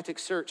began a frantic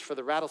search for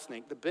the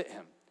rattlesnake that bit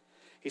him.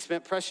 He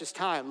spent precious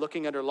time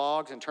looking under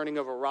logs and turning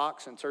over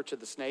rocks in search of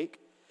the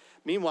snake.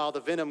 Meanwhile, the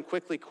venom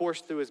quickly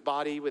coursed through his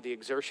body with the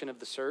exertion of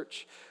the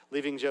search,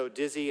 leaving Joe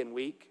dizzy and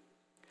weak.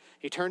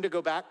 He turned to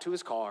go back to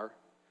his car,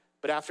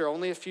 but after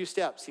only a few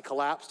steps, he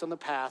collapsed on the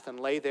path and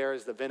lay there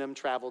as the venom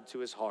traveled to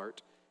his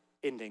heart,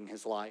 ending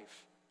his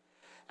life.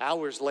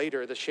 Hours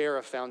later, the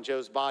sheriff found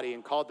Joe's body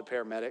and called the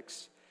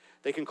paramedics.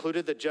 They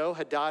concluded that Joe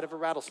had died of a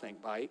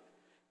rattlesnake bite,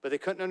 but they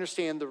couldn't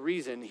understand the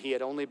reason he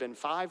had only been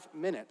 5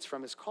 minutes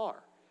from his car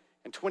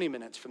and 20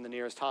 minutes from the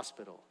nearest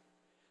hospital.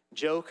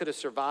 Joe could have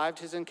survived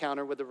his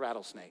encounter with the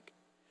rattlesnake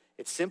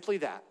It's simply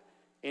that.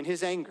 In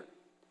his anger,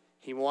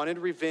 he wanted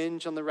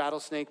revenge on the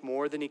rattlesnake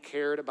more than he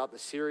cared about the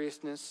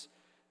seriousness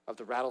of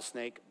the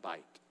rattlesnake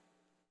bite.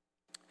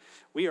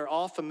 We are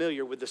all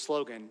familiar with the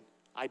slogan,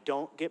 I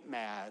don't get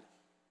mad,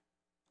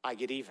 I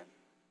get even.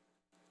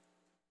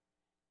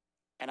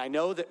 And I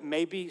know that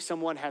maybe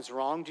someone has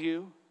wronged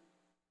you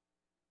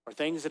or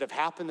things that have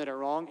happened that are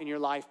wrong in your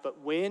life, but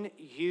when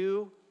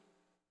you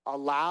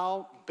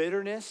allow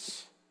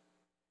bitterness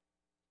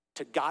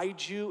to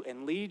guide you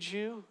and lead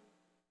you,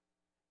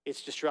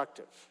 it's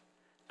destructive.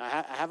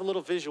 Now, I have a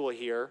little visual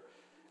here.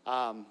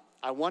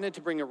 I wanted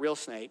to bring a real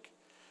snake,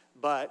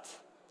 but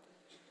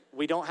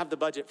we don't have the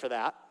budget for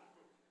that.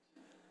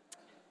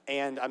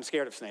 And I'm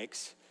scared of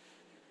snakes.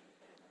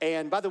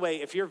 And by the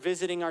way, if you're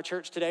visiting our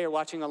church today or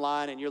watching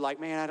online and you're like,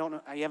 man, I don't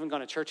know, you haven't gone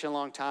to church in a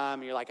long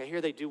time. And you're like, I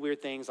hear they do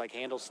weird things like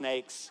handle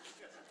snakes.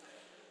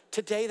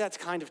 Today, that's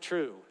kind of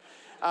true.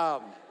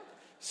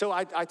 So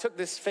I took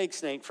this fake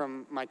snake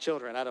from my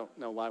children. I don't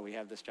know why we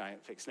have this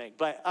giant fake snake.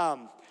 But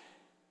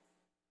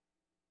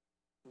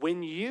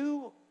when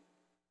you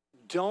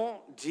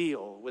don't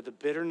deal with the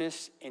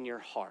bitterness in your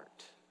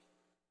heart,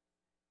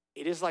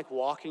 it is like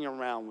walking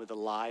around with a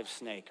live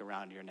snake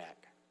around your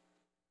neck.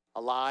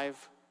 A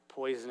live,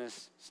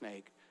 poisonous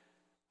snake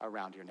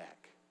around your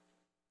neck.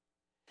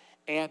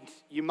 And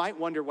you might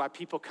wonder why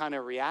people kind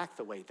of react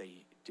the way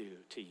they do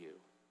to you.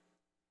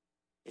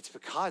 It's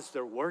because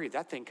they're worried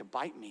that thing could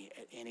bite me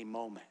at any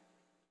moment.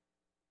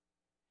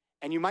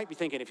 And you might be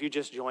thinking, if you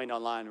just joined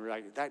online, we're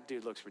like, that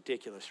dude looks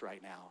ridiculous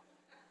right now.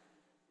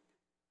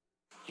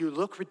 You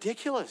look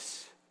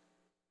ridiculous.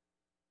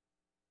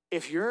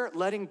 If you're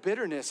letting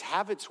bitterness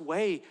have its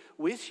way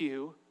with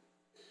you,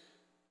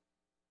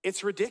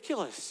 it's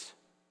ridiculous.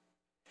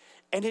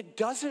 And it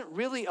doesn't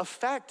really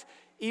affect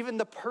even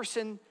the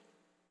person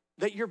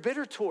that you're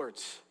bitter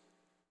towards.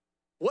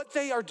 What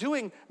they are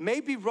doing may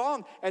be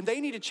wrong and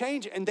they need to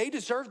change and they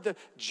deserve the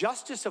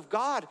justice of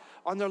God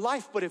on their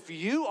life. But if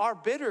you are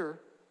bitter,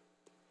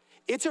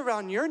 it's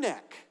around your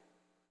neck.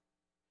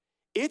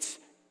 It's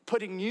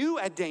putting you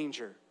at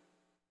danger.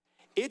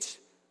 It's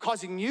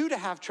causing you to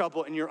have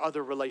trouble in your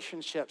other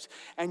relationships.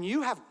 And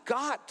you have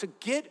got to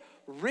get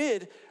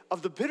rid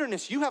of the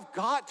bitterness. You have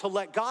got to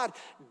let God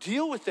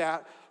deal with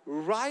that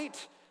right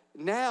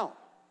now.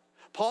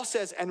 Paul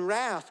says, and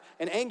wrath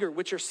and anger,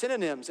 which are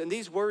synonyms, and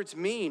these words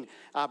mean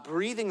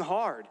breathing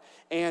hard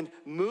and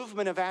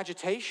movement of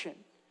agitation.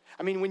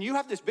 I mean, when you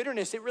have this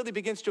bitterness, it really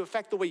begins to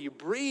affect the way you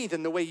breathe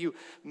and the way you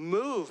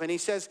move. And he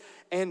says,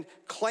 and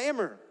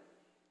clamor,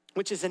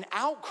 which is an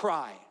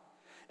outcry.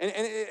 And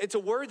it's a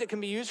word that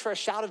can be used for a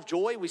shout of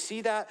joy. We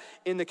see that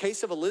in the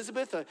case of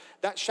Elizabeth.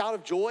 That shout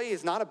of joy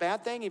is not a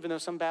bad thing, even though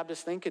some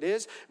Baptists think it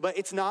is. But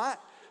it's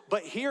not.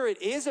 But here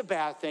it is a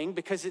bad thing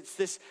because it's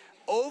this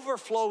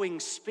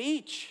overflowing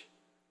speech.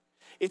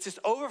 It's this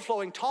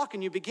overflowing talk,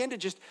 and it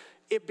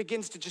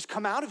begins to just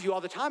come out of you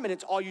all the time, and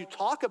it's all you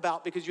talk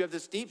about because you have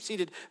this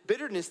deep-seated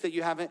bitterness that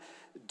you haven't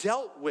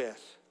dealt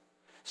with.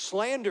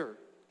 Slander,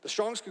 the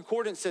Strong's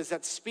Concordance says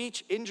that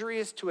speech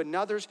injurious to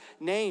another's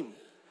name.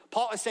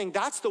 Paul is saying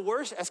that's the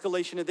worst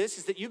escalation of this,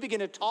 is that you begin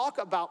to talk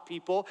about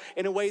people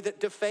in a way that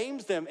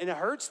defames them and it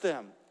hurts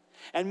them.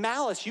 And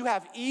malice, you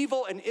have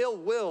evil and ill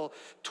will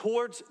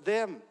towards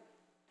them.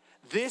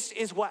 This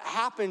is what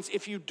happens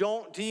if you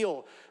don't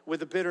deal with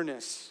the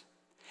bitterness.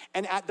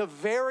 And at the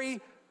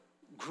very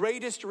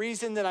greatest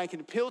reason that I can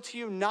appeal to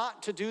you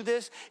not to do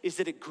this is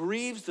that it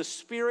grieves the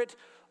Spirit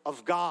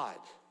of God.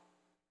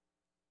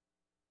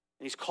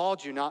 And he's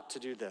called you not to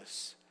do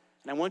this.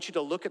 And I want you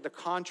to look at the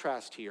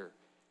contrast here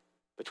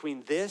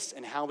between this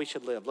and how we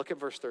should live. Look at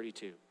verse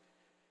 32.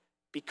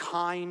 Be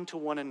kind to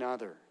one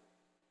another,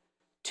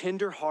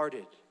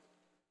 tender-hearted,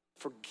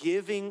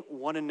 forgiving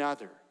one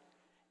another,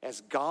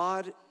 as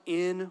God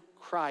in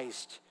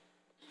Christ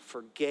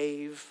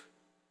forgave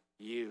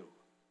you.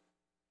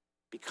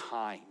 Be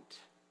kind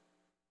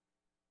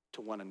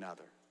to one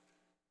another.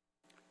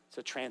 It's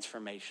a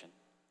transformation.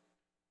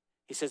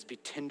 He says, be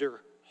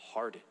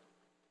tender-hearted.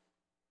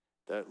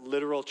 The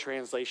literal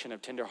translation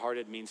of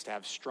tender-hearted means to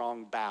have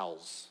strong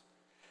bowels.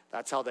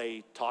 That's how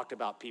they talked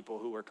about people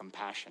who were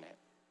compassionate.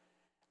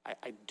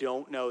 I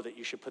don't know that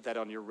you should put that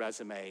on your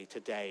resume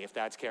today if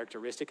that's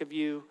characteristic of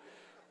you,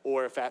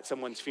 or if at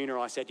someone's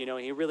funeral I said,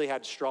 he really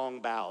had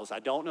strong bowels. I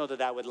don't know that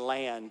that would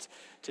land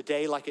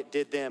today like it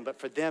did then, but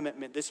for them it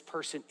meant this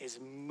person is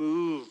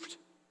moved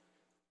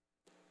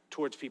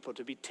towards people,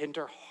 to be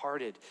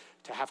tender-hearted,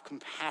 to have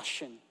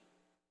compassion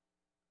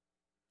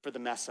for the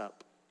mess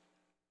up,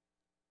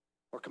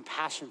 or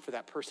compassion for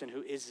that person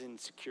who is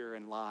insecure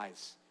and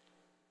lies,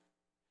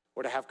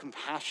 or to have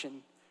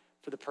compassion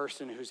for the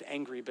person who's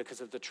angry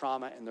because of the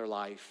trauma in their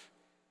life,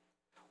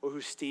 or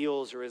who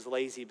steals or is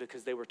lazy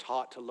because they were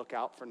taught to look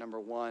out for number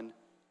one,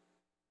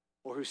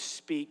 or who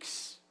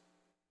speaks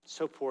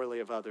so poorly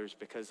of others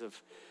because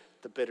of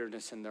the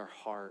bitterness in their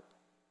heart.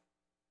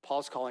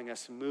 Paul's calling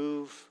us to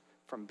move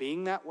from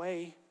being that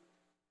way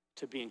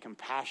to being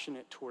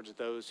compassionate towards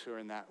those who are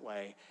in that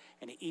way.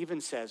 And he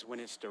even says when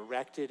it's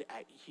directed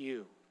at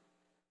you,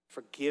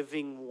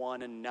 forgiving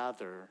one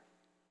another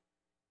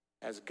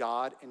as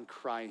God in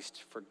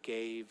Christ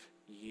forgave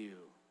you.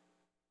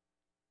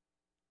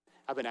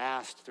 I've been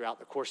asked throughout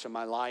the course of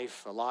my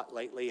life a lot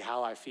lately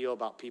how I feel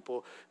about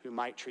people who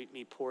might treat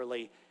me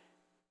poorly.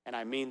 And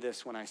I mean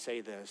this when I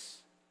say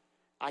this.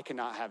 I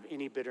cannot have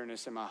any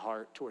bitterness in my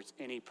heart towards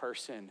any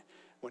person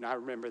when I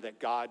remember that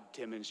God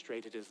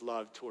demonstrated his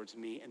love towards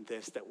me in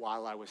this, that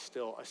while I was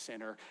still a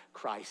sinner,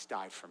 Christ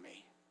died for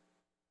me.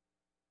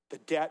 The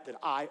debt that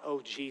I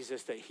owe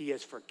Jesus, that he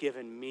has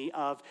forgiven me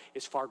of,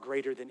 is far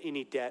greater than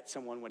any debt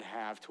someone would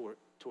have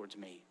towards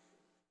me.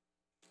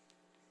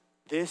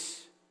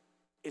 This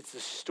is the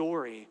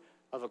story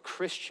of a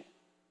Christian.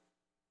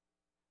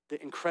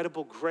 The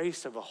incredible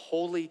grace of a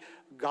holy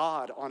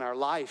God on our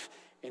life,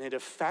 and it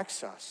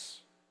affects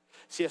us.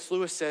 C.S.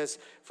 Lewis says,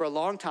 for a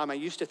long time, I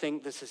used to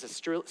think this is a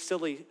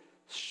silly,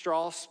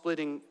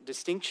 straw-splitting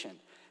distinction.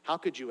 How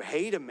could you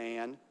hate a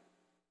man,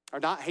 or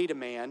not hate a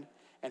man,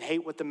 and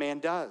hate what the man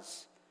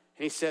does?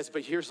 And he says,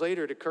 but years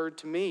later, it occurred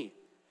to me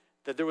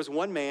that there was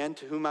one man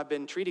to whom I've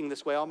been treating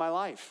this way all my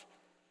life,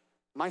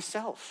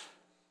 myself.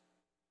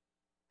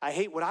 I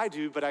hate what I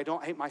do, but I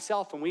don't hate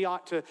myself, and we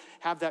ought to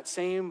have that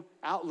same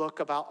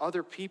outlook about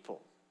other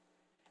people,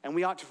 and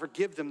we ought to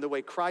forgive them the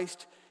way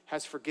Christ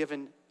has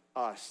forgiven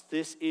us.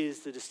 This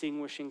is the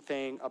distinguishing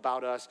thing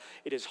about us.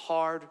 It is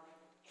hard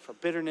for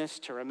bitterness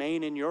to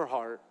remain in your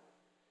heart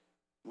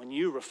when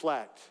you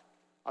reflect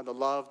on the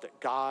love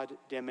that God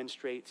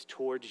demonstrates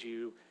towards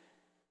you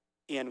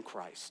in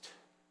Christ.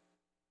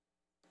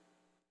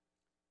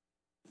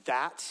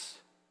 That's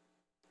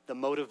the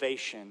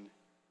motivation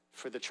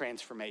for the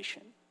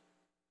transformation.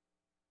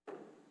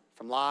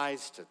 From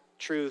lies to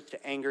truth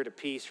to anger to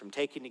peace, from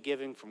taking to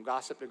giving, from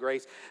gossip to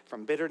grace,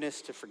 from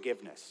bitterness to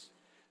forgiveness.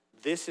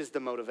 This is the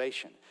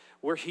motivation.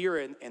 We're here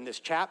in this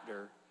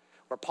chapter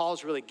where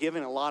Paul's really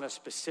given a lot of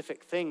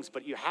specific things,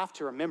 but you have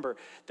to remember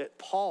that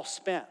Paul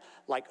spent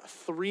like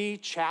 3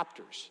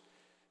 chapters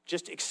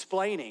just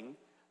explaining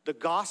the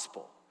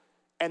gospel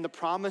and the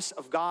promise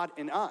of God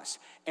in us.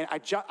 And I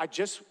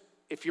just,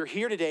 if you're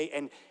here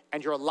today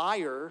and you're a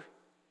liar,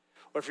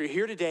 or if you're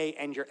here today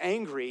and you're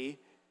angry,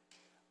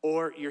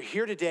 or you're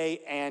here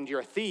today and you're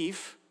a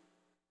thief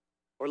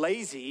or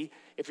lazy,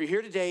 if you're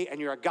here today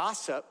and you're a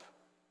gossip,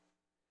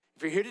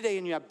 if you're here today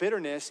and you have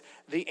bitterness,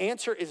 the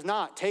answer is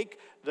not take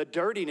the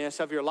dirtiness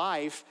of your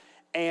life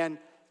and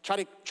try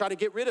to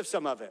get rid of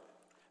some of it.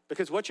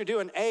 Because what you're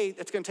doing, A,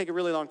 that's going to take a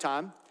really long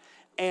time.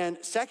 And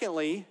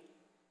secondly,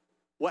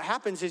 what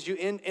happens is you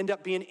end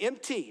up being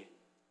empty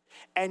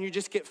and you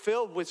just get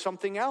filled with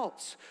something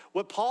else.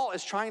 What Paul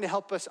is trying to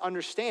help us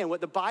understand,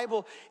 what the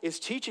Bible is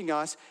teaching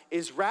us,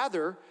 is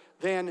rather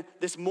than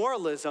this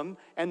moralism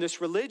and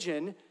this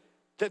religion,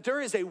 that there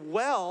is a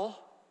well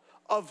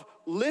of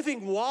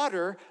living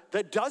water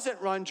that doesn't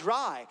run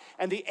dry.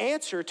 And the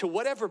answer to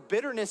whatever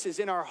bitterness is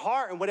in our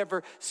heart and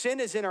whatever sin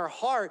is in our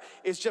heart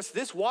is just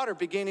this water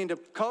beginning to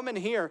come in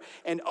here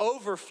and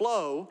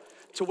overflow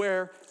to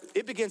where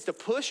it begins to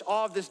push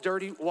all of this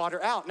dirty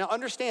water out. Now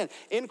understand,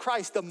 in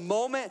Christ, the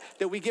moment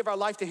that we give our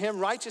life to him,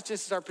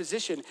 righteousness is our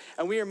position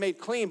and we are made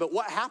clean. But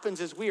what happens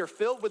is we are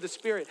filled with the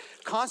Spirit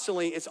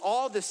constantly. It's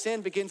all the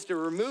sin begins to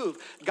remove.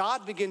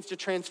 God begins to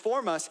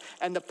transform us,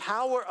 and the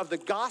power of the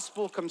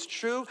gospel comes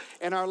true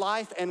in our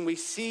life, and we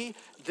see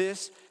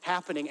this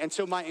happening. And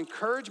so my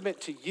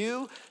encouragement to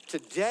you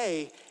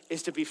today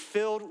is to be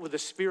filled with the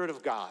Spirit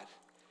of God,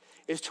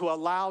 is to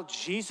allow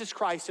Jesus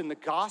Christ in the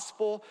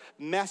gospel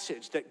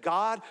message that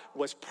God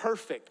was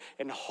perfect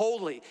and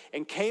holy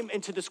and came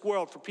into this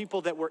world for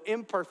people that were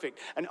imperfect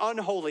and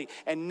unholy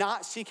and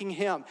not seeking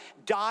him,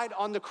 died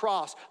on the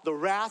cross, the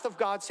wrath of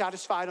God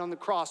satisfied on the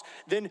cross,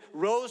 then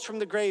rose from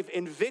the grave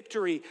in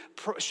victory,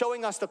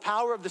 showing us the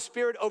power of the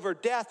Spirit over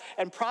death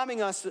and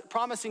promising us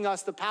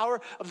the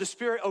power of the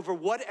Spirit over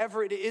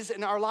whatever it is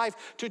in our life,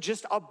 to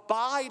just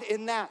abide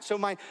in that. So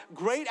my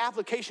great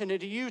application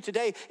to you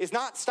today is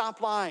not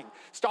stop lying,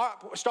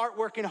 start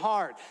working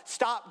hard,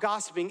 stop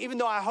gossiping, even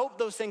though I hope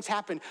those things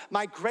happen.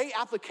 My great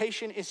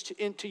application is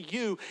to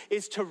you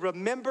is to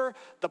remember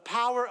the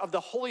power of the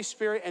Holy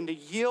Spirit and to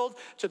yield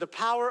to the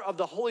power of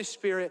the Holy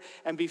Spirit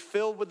and be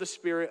filled with the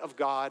Spirit of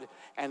God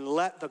and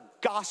let the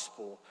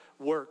gospel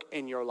work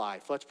in your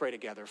life. Let's pray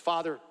together.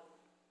 Father,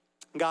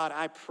 God,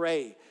 I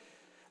pray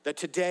that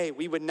today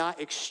we would not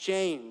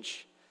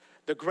exchange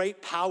the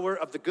great power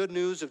of the good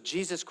news of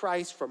Jesus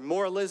Christ for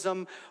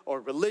moralism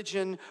or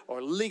religion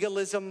or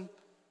legalism.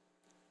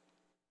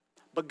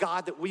 But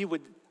God, that we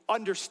would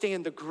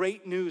understand the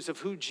great news of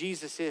who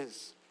Jesus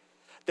is,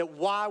 that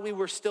while we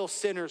were still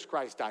sinners,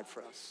 Christ died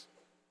for us.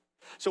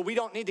 So we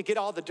don't need to get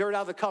all the dirt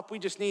out of the cup. We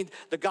just need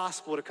the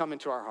gospel to come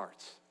into our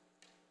hearts.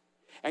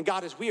 And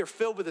God, as we are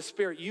filled with the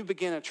Spirit, you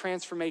begin a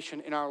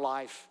transformation in our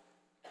life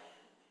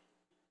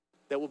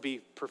that will be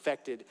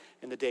perfected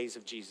in the days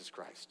of Jesus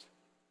Christ.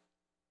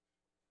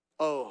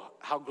 Oh,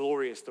 how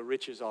glorious the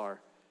riches are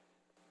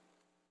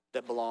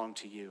that belong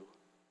to you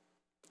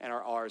and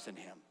are ours in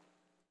him.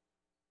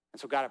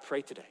 And so God, I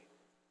pray today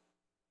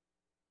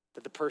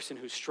that the person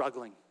who's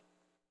struggling,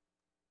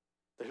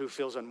 that who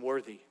feels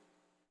unworthy,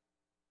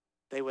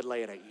 they would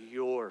lay it at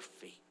your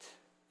feet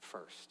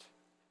first.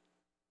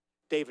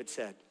 David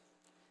said,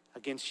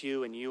 against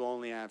you and you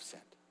only I have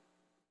sinned.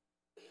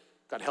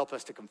 God, help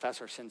us to confess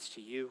our sins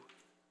to you.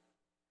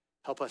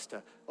 Help us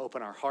to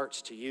open our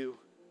hearts to you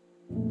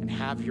and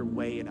have your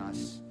way in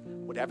us.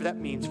 Whatever that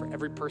means for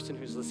every person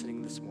who's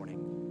listening this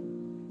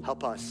morning,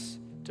 help us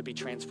to be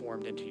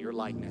transformed into your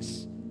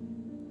likeness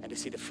and to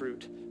see the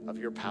fruit of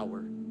your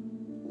power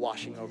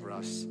washing over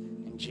us.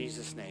 In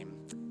Jesus' name,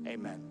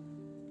 amen.